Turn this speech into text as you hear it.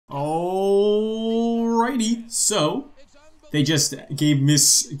Alrighty, so they just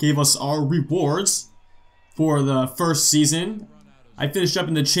gave us our rewards for the first season. I finished up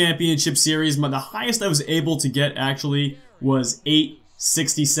in the championship series, but the highest I was able to get actually was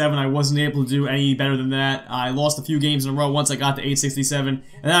 867. I wasn't able to do any better than that. I lost a few games in a row once I got to 867,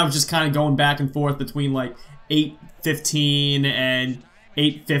 and I was just kind of going back and forth between like 815 and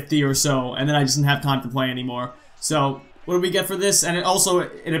 850 or so, and then I just didn't have time to play anymore. So what do we get for this? And it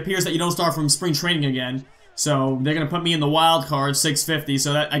appears that you don't start from spring training again. So they're gonna put me in the wild card, 650.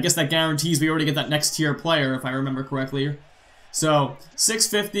 So that, I guess that guarantees we already get that next tier player, if I remember correctly. So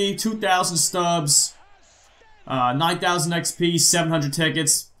 650, 2,000 stubs, 9,000 XP, 700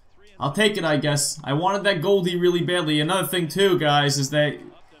 tickets. I'll take it, I guess. I wanted that Goldie really badly. Another thing too, guys, is that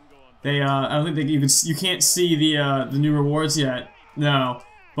I don't think you can't see the new rewards yet. No,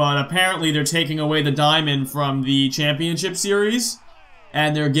 but apparently they're taking away the diamond from the championship series,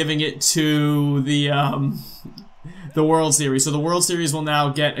 and they're giving it to the World Series. So the World Series will now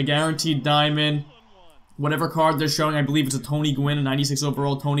get a guaranteed diamond. Whatever card they're showing, I believe it's a Tony Gwynn, a 96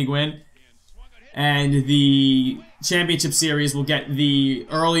 overall Tony Gwynn. And the championship series will get the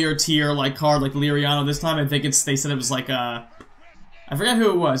earlier tier like card, like Liriano. This time I think they said it was like a, I forget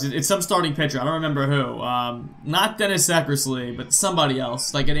who it was. It's some starting pitcher. I don't remember who. Not Dennis Eckersley, but somebody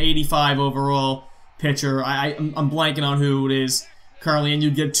else, like an 85 overall pitcher. I'm blanking on who it is currently, and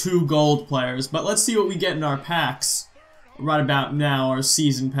you get 2 gold players. But let's see what we get in our packs right about now, our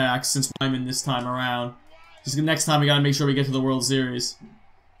season packs, since I'm in this time around. Just next time we gotta make sure we get to the World Series.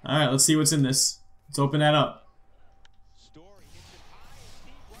 Alright, let's see what's in this. Let's open that up.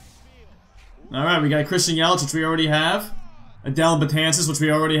 Alright, we got Christian Yelich, which we already have. Adele Betances, which we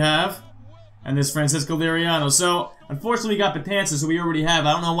already have. And this Francisco Liriano. So, unfortunately we got Betances, who we already have.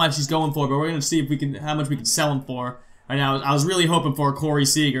 I don't know why she's going for, but we're gonna see if we can, how much we can sell him for. Right now, I was really hoping for a Corey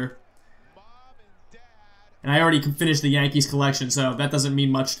Seager. And I already finished the Yankees collection, so that doesn't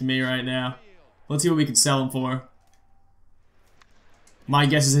mean much to me right now. Let's see what we can sell him for. My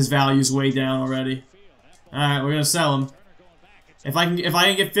guess is his value's way down already. Alright, we're gonna sell him. If I can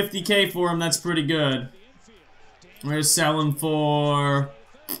get 50K for him, that's pretty good. We're gonna sell him for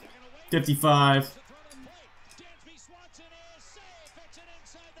 55.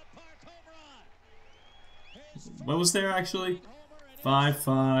 What was there actually?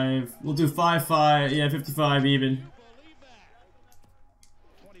 5-5. We'll do 5-5. Yeah, 55 even.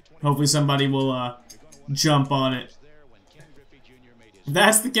 Hopefully somebody will jump on it. If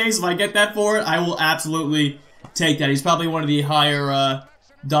that's the case, if I get that for it, I will absolutely take that. He's probably one of the higher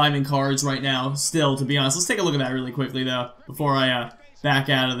diamond cards right now, still, to be honest. Let's take a look at that really quickly, though, before I back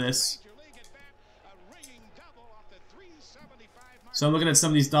out of this. So I'm looking at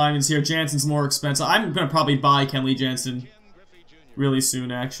some of these diamonds here. Jansen's more expensive. I'm going to probably buy Kenley Jansen really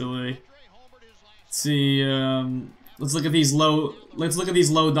soon, actually. Let's see, let's look at these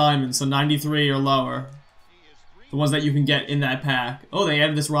low diamonds, so 93 or lower. The ones that you can get in that pack. Oh, they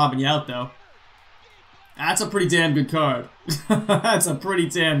added this Robin Yount, though. That's a pretty damn good card. That's a pretty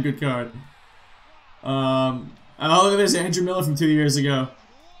damn good card. Oh, look at this, Andrew Miller from 2 years ago.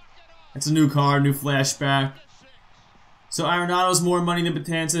 It's a new card, new flashback. So Arenado's more money than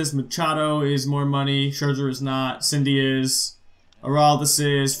Betances. Machado is more money. Scherzer is not. Cindy is. Araldis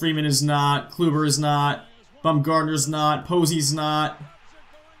is. Freeman is not. Kluber is not. Bumgarner's not. Posey's not.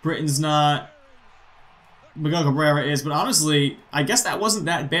 Britton's not. Miguel Cabrera is. But honestly, I guess that wasn't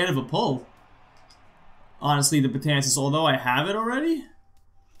that bad of a pull. Honestly, the Betances, although I have it already.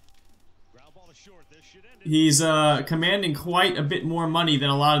 He's commanding quite a bit more money than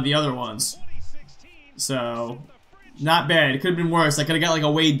a lot of the other ones. So, not bad. It could have been worse. I could have got like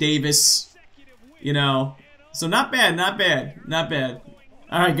a Wade Davis, you know. So not bad, not bad, not bad.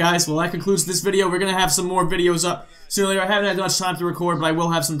 Alright guys, well that concludes this video. We're going to have some more videos up sooner or later. I haven't had much time to record, but I will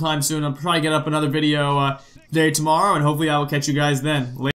have some time soon. I'll probably get up another video today, tomorrow, and hopefully I will catch you guys then. Later.